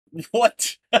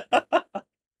What?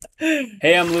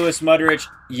 Hey, I'm Mudrich.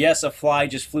 Yes, a fly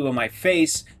just flew on my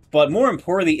face. But more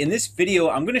importantly, in this video,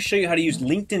 I'm going to show you how to use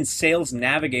LinkedIn Sales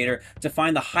Navigator to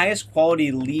find the highest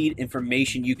quality lead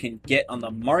information you can get on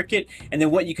the market, and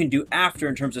then what you can do after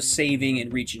in terms of saving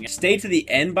and reaching. Stay to the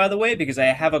end, by the way, because I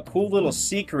have a cool little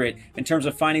secret in terms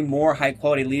of finding more high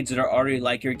quality leads that are already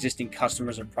like your existing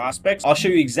customers or prospects. I'll show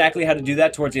you exactly how to do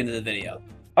that towards the end of the video.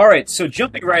 All right, so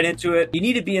jumping right into it, you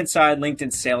need to be inside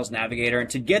LinkedIn Sales Navigator, and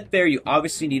to get there, you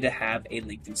obviously need to have a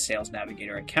LinkedIn Sales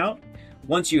Navigator account.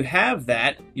 Once you have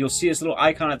that, you'll see this little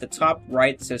icon at the top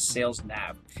right that says Sales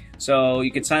Nav. So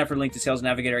you can sign up for LinkedIn Sales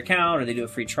Navigator account, or they do a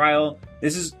free trial.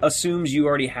 This assumes you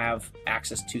already have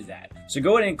access to that. So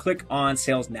go ahead and click on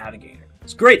Sales Navigator.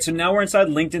 It's great. So now we're inside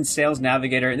LinkedIn Sales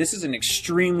Navigator. This is an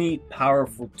extremely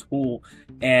powerful tool,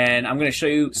 and I'm going to show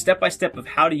you step by step of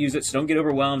how to use it. So don't get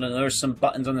overwhelmed. And there's some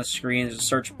buttons on the screen. There's a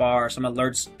search bar, some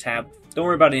alerts tab. Don't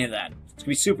worry about any of that. It's going to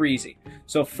be super easy.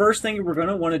 So first thing we're going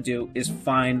to want to do is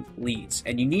find leads,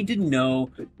 and you need to know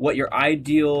what your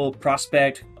ideal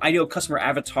prospect, ideal customer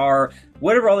avatar,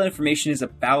 whatever all that information is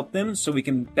about them, so we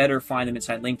can better find them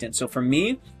inside LinkedIn. So for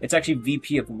me, it's actually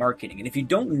VP of marketing. And if you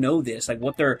don't know this, like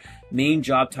what their main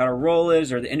job title role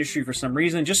is or the industry for some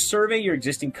reason, just survey your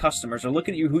existing customers or look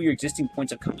at who your existing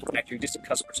points of contact, your existing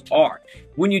customers are.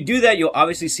 When you do that, you'll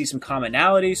obviously see some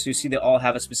commonalities. So you see they all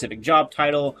have a specific job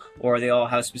title, or they all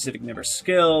have a specific member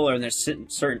skill, or there's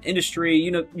certain industry.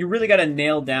 You know, you really got to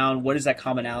nail down what is that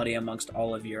commonality amongst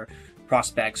all of your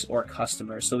prospects or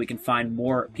customers, so we can find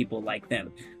more people like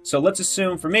them. So let's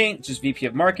assume for me, it's just VP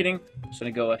of marketing. I'm just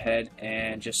going to go ahead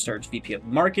and just search VP of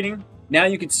marketing. Now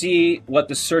you can see what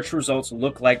the search results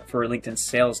look like for LinkedIn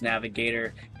Sales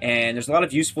Navigator. And there's a lot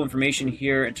of useful information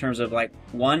here in terms of like,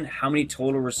 one, how many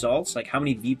total results, like how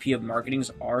many VP of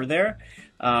marketings are there?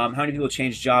 How many people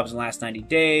changed jobs in the last 90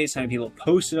 days? How many people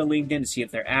posted on LinkedIn to see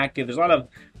if they're active? There's a lot of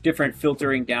different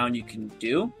filtering down you can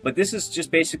do, but this is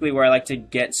just basically where I like to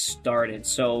get started.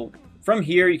 So from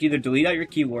here, you can either delete out your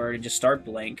keyword and just start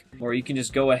blank, or you can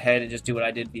just go ahead and just do what I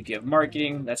did, VP of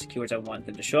marketing. That's the keywords I want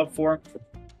them to show up for.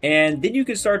 And then you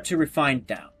can start to refine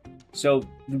down. So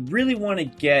you really want to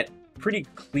get pretty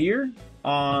clear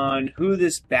on who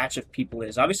this batch of people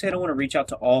is. Obviously, I don't want to reach out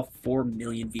to all 4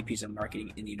 million VPs of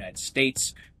marketing in the United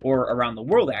States or around the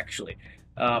world, actually.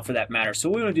 For that matter. So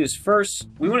what we want to do is first,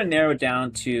 we want to narrow it down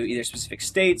to either specific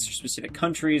states or specific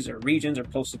countries or regions or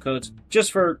postal codes.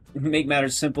 Just for make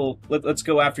matters simple, let's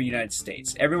go after United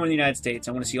States. Everyone in the United States,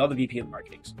 I want to see all the VP of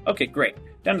marketings. Okay, great.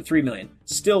 Down to 3 million.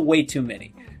 Still way too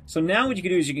many. So now what you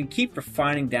can do is you can keep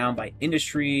refining down by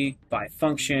industry, by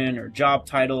function or job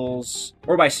titles,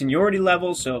 or by seniority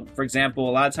level. So for example,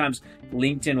 a lot of times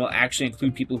LinkedIn will actually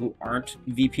include people who aren't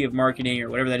VP of marketing or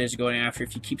whatever that is going after.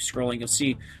 If you keep scrolling, you'll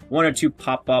see 1 or 2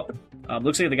 pop up.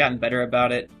 Looks like they've gotten better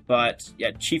about it, but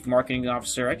yeah, Chief Marketing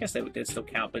Officer, I guess that would still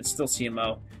count, but it's still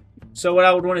CMO. So what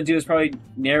I would want to do is probably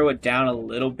narrow it down a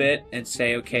little bit and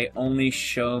say, okay, only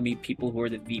show me people who are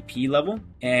the VP level.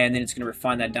 And then it's going to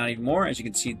refine that down even more, as you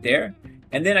can see there.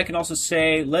 And then I can also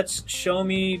say, let's show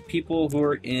me people who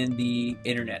are in the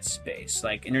internet space,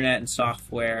 like internet and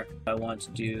software. I want to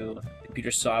do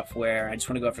computer software. I just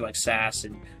want to go after like SaaS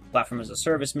and platform as a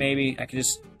service, maybe. I could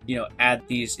just, add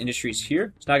these industries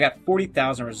here. So now I got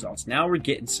 40,000 results. Now we're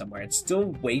getting somewhere. It's still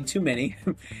way too many,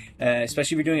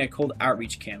 especially if you're doing a cold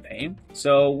outreach campaign.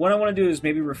 So what I want to do is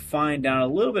maybe refine down a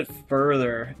little bit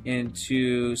further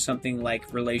into something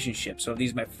like relationships. So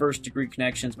these are my first degree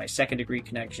connections, my second degree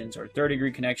connections, or third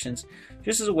degree connections,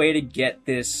 just as a way to get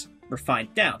this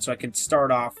refined down. So I could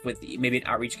start off with maybe an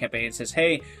outreach campaign that says,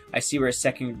 hey, I see we're a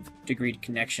second degree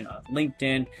connection on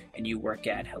LinkedIn and you work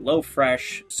at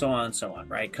HelloFresh, so on and so on,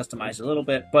 right? Customize a little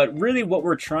bit. But really what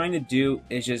we're trying to do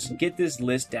is just get this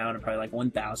list down to probably like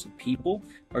 1,000 people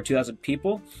or 2,000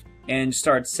 people and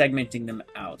start segmenting them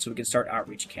out so we can start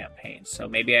outreach campaigns. So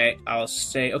maybe I'll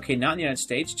say, okay, not in the United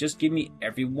States, just give me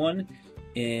everyone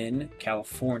in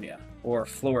California or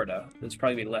Florida. There's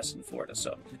probably be less in Florida.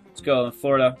 So let's go in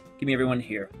Florida. Give me everyone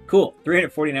here. Cool.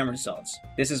 349 results.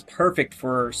 This is perfect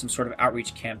for some sort of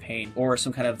outreach campaign or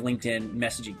some kind of LinkedIn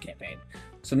messaging campaign.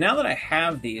 So now that I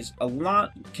have these, a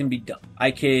lot can be done.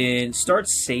 I can start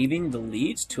saving the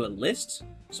leads to a list.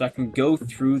 So I can go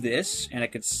through this and I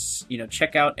could,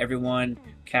 check out everyone.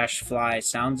 Cashfly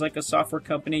sounds like a software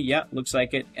company. Yeah, looks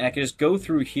like it. And I can just go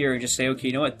through here and just say, okay,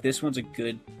 you know what? This one's a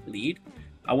good lead.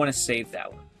 I want to save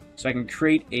that one. So I can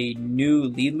create a new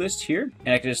lead list here,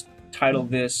 and I can just title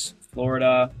this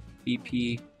Florida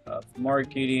VP of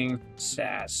Marketing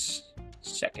SaaS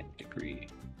second degree.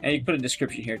 And you can put a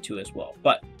description here too as well.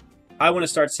 But I want to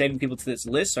start saving people to this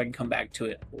list so I can come back to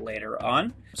it later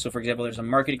on. So for example, there's a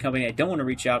marketing company. I don't want to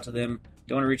reach out to them.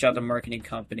 Don't want to reach out to marketing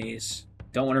companies.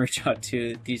 Don't want to reach out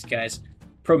to these guys.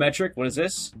 Prometric, what is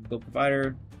this? Bill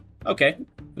provider. Okay,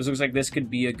 this looks like this could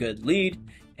be a good lead,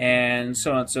 and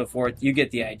so on and so forth. You get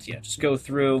the idea. Just go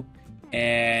through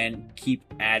and keep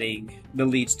adding the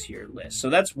leads to your list.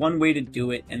 So that's one way to do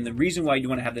it. And the reason why you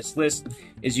want to have this list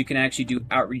is you can actually do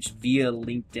outreach via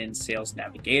LinkedIn Sales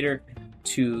Navigator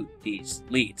to these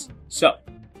leads. So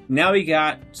now we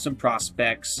got some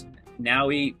prospects. Now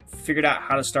we figured out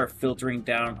how to start filtering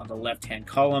down on the left-hand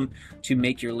column to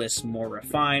make your list more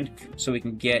refined so we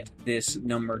can get this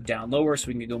number down lower so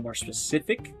we can go more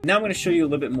specific. Now I'm going to show you a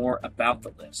little bit more about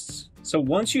the lists. So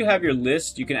once you have your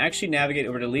list, you can actually navigate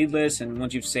over to lead lists, and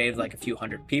once you've saved like a few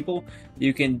hundred people,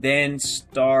 you can then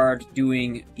start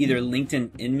doing either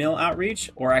LinkedIn in-mail outreach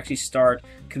or actually start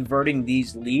converting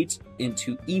these leads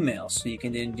into emails. So you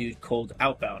can then do cold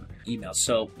outbound emails.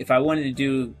 So if I wanted to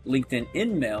do LinkedIn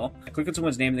in-mail, I click on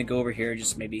someone's name and then go over here,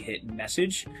 just maybe hit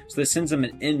message. So this sends them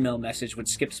an in-mail message, which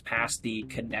skips past the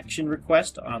connection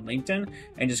request on LinkedIn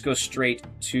and just goes straight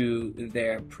to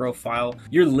their profile.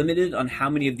 You're limited on how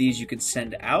many of these you can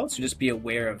send out, so just be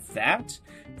aware of that.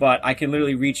 But I can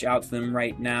literally reach out to them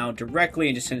right now directly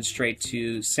and just send it straight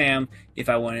to Sam if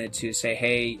I wanted to say,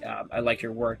 hey, I like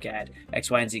your work at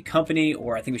X, Y, and Z company,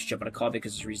 or I think we should jump on a call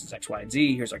because there's reasons X, Y, and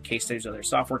Z. Here's our case studies of other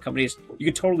software companies. You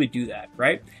could totally do that,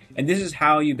 right? And this is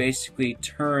how you basically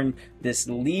turn this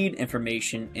lead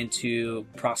information into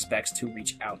prospects to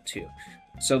reach out to.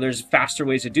 So there's faster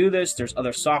ways to do this. There's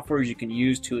other softwares you can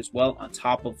use too as well on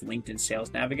top of LinkedIn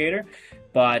Sales Navigator.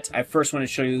 But I first want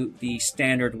to show you the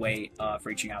standard way of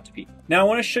reaching out to people. Now I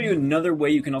want to show you another way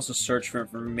you can also search for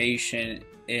information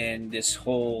in this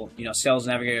whole, Sales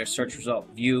Navigator search result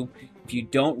view. If you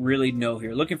don't really know who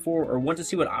you're looking for or want to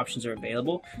see what options are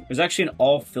available, there's actually an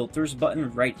all filters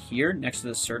button right here next to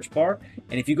the search bar.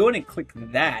 And if you go in and click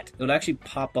that, it'll actually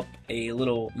pop up a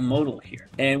little modal here.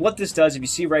 And what this does, if you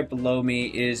see right below me,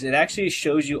 is it actually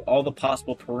shows you all the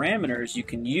possible parameters you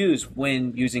can use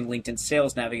when using LinkedIn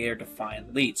Sales Navigator to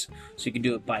find leads. So you can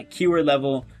do it by keyword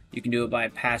level. You can do it by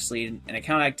past lead and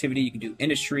account activity. You can do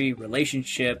industry,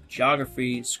 relationship,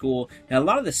 geography, school, and a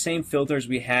lot of the same filters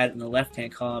we had in the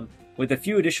left-hand column with a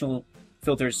few additional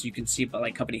filters you can see by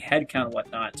like company headcount and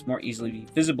whatnot. It's more easily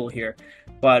visible here.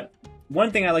 But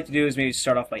one thing I like to do is maybe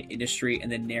start off by industry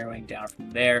and then narrowing down from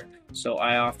there. So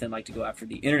I often like to go after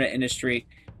the internet industry.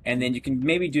 And then you can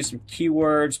maybe do some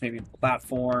keywords, maybe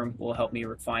platform will help me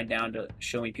refine down to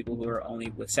show me people who are only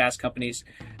with SaaS companies.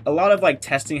 A lot of like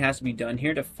testing has to be done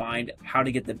here to find how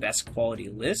to get the best quality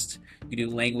list. You can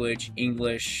do language,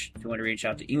 English, if you want to reach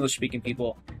out to English speaking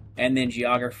people, and then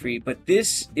geography. But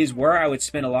this is where I would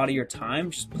spend a lot of your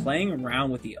time just playing around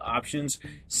with the options,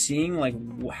 seeing like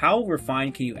how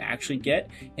refined can you actually get.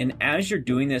 And as you're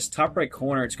doing this, top right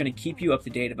corner, it's going to keep you up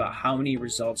to date about how many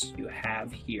results you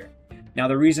have here. Now,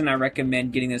 the reason I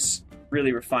recommend getting this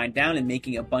really refined down and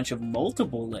making a bunch of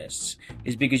multiple lists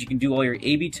is because you can do all your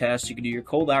A/B tests, you can do your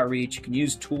cold outreach, you can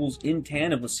use tools in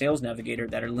tandem with Sales Navigator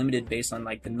that are limited based on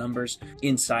like the numbers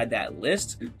inside that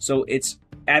list. So it's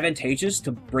advantageous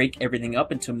to break everything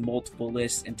up into multiple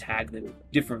lists and tag them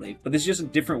differently. But this is just a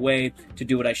different way to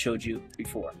do what I showed you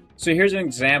before. So here's an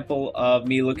example of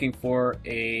me looking for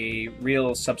a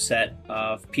real subset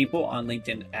of people on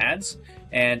LinkedIn ads.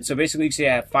 And so basically you can see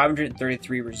I have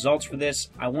 533 results for this.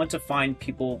 I want to find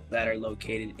people that are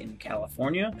located in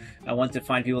California. I want to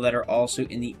find people that are also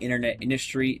in the internet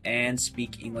industry and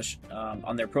speak English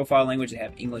on their profile language. They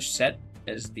have English set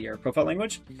as their profile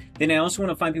language. Then I also want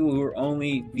to find people who are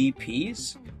only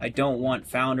VPs. I don't want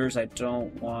founders. I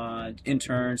don't want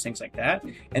interns, things like that.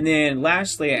 And then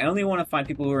lastly, I only want to find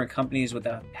people who are in companies with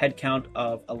a headcount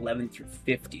of 11 through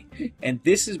 50. And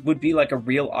this would be like a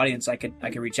real audience I could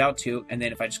reach out to. And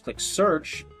then if I just click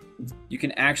search, you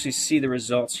can actually see the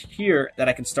results here that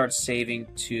I can start saving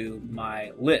to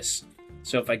my list.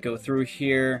 So if I go through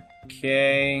here,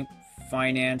 okay,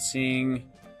 financing,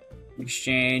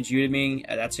 Exchange, Udemy,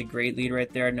 that's a great lead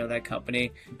right there. I know that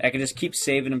company. I can just keep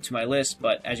saving them to my list,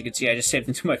 but as you can see, I just saved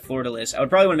them to my Florida list. I would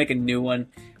probably want to make a new one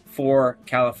for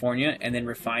California and then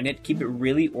refine it. Keep it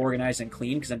really organized and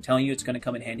clean because I'm telling you it's going to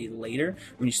come in handy later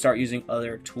when you start using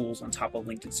other tools on top of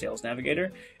LinkedIn Sales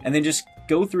Navigator. And then just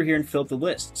go through here and fill the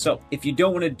list. So if you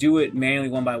don't want to do it manually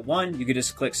one by one, you could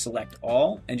just click select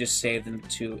all and just save them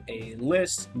to a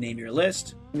list, name your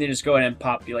list, and then just go ahead and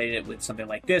populate it with something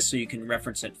like this so you can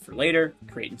reference it for later,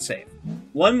 create and save.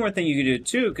 One more thing you can do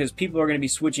too, because people are going to be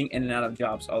switching in and out of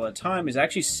jobs all the time, is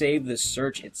actually save the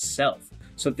search itself.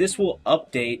 So this will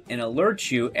update and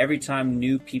alert you every time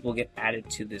new people get added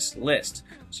to this list.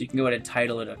 So you can go ahead and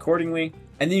title it accordingly.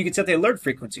 And then you can set the alert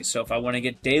frequency. So if I want to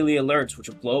get daily alerts, which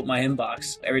will blow up my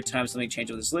inbox every time something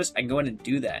changes with this list, I can go ahead and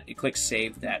do that. You click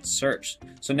save that search.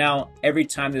 So now every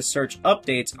time this search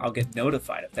updates, I'll get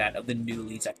notified of that, of the new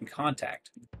leads I can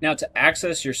contact. Now to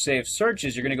access your saved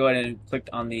searches, you're going to go ahead and click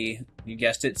on the, you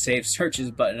guessed it, save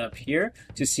searches button up here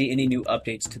to see any new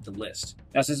updates to the list.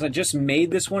 Now since I just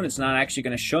made this one, it's not actually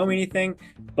going to show me anything,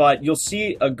 but you'll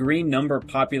see a green number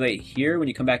populate here when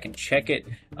you come back and check it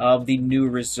of the new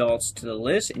results to the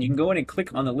list. And you can go ahead and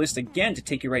click on the list again to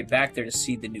take you right back there to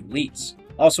see the new leads.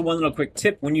 Also, one little quick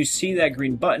tip, when you see that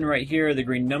green button right here, the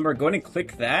green number, go ahead and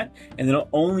click that, and it'll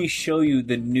only show you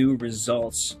the new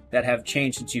results that have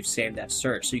changed since you've saved that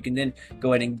search. So you can then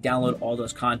go ahead and download all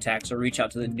those contacts or reach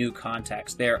out to the new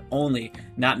contacts there only,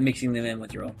 not mixing them in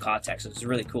with your own contacts. It's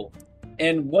really cool.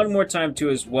 And one more time too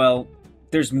as well,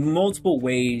 there's multiple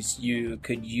ways you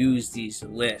could use these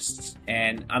lists,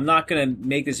 and I'm not going to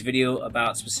make this video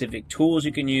about specific tools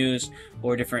you can use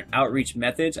or different outreach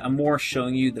methods. I'm more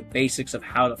showing you the basics of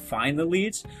how to find the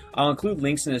leads. I'll include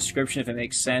links in the description if it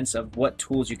makes sense of what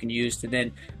tools you can use to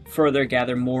then further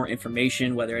gather more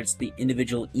information, whether it's the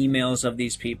individual emails of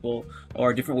these people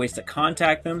or different ways to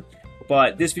contact them.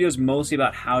 But this video is mostly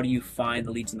about how do you find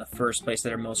the leads in the first place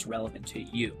that are most relevant to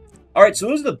you. All right, so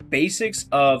those are the basics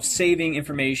of saving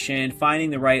information, finding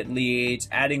the right leads,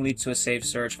 adding leads to a saved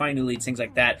search, finding new leads, things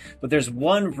like that. But there's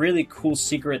one really cool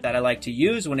secret that I like to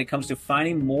use when it comes to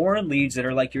finding more leads that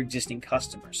are like your existing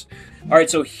customers. All right,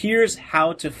 so here's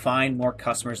how to find more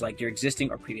customers like your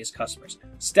existing or previous customers.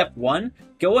 Step one,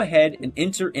 go ahead and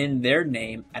enter in their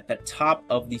name at the top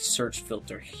of the search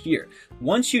filter here.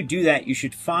 Once you do that, you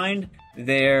should find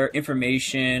their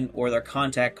information or their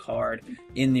contact card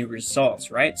in the results,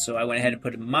 right? So I went ahead and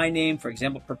put in my name for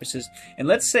example purposes. And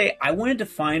let's say I wanted to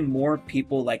find more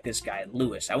people like this guy,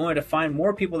 Lewis. I wanted to find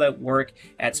more people that work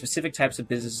at specific types of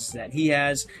businesses that he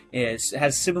has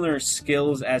similar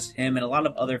skills as him and a lot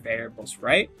of other variables,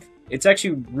 right? It's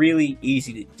actually really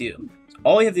easy to do.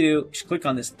 All you have to do is click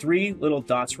on this three little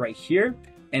dots right here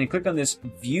and click on this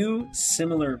View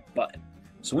Similar button.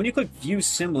 So when you click View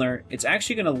Similar, it's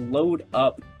actually going to load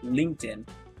up LinkedIn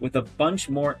with a bunch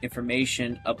more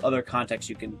information of other contacts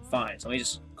you can find. So let me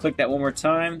just click that one more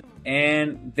time,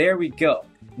 and there we go.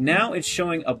 Now it's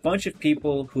showing a bunch of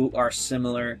people who are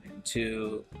similar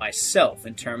to myself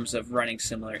in terms of running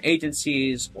similar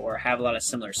agencies or have a lot of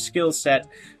similar skill set.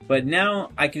 But now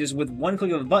I can just, with one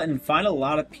click of a button, find a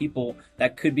lot of people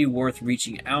that could be worth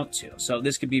reaching out to. So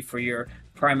this could be for your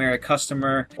primary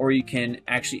customer, or you can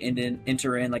actually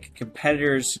enter in like a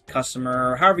competitor's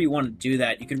customer, or however you want to do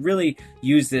that. You can really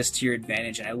use this to your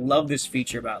advantage, and I love this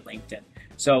feature about LinkedIn.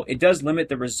 So it does limit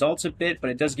the results a bit,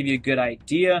 but it does give you a good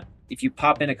idea. If you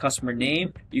pop in a customer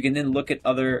name, you can then look at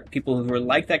other people who are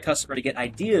like that customer to get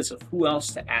ideas of who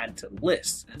else to add to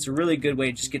lists. It's a really good way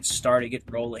to just get started, get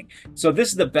rolling. So this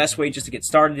is the best way just to get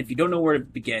started. If you don't know where to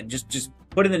begin, just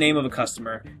put in the name of a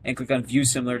customer and click on View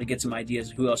Similar to get some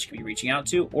ideas of who else you could be reaching out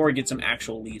to or get some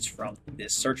actual leads from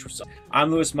this search result. I'm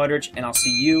Mudrich, and I'll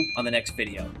see you on the next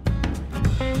video.